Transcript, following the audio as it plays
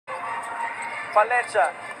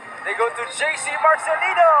Palencia. They go to JC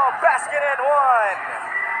Marcelino. Basket and one.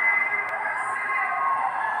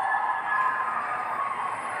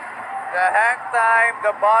 The hang time,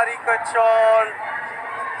 the body control,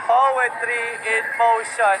 poetry in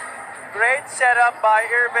motion. Great setup by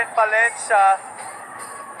Irvin Palencia.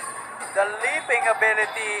 The leaping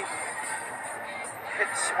ability.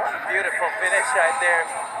 It's one beautiful finish right there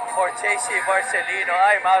for JC Marcelino.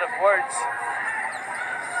 I'm out of words.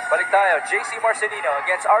 Balik tayo, JC Marcelino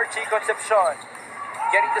against Archie Concepcion.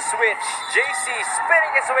 Getting the switch. JC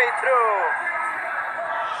spinning his way through.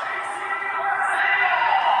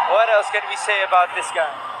 What else can we say about this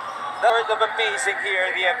guy? The word of amazing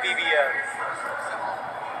here in the MPBL.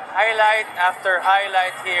 Highlight after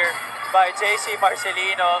highlight here by JC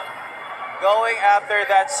Marcelino. Going after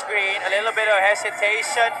that screen, a little bit of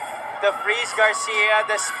hesitation. The freeze Garcia,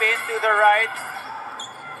 the spin to the right.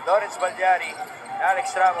 Lawrence Balyari,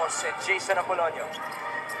 Alex Ramos, and Jason Apolonio.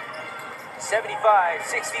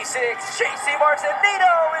 75-66, JC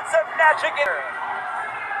Marcelino, it's a magic error.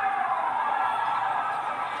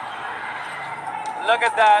 Look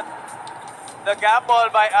at that. The gap ball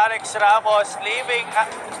by Alex Ramos, leaving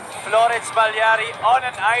Lawrence Balyari on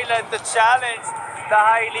an island to challenge the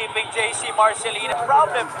high-leaping JC Marcelino.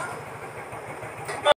 Problem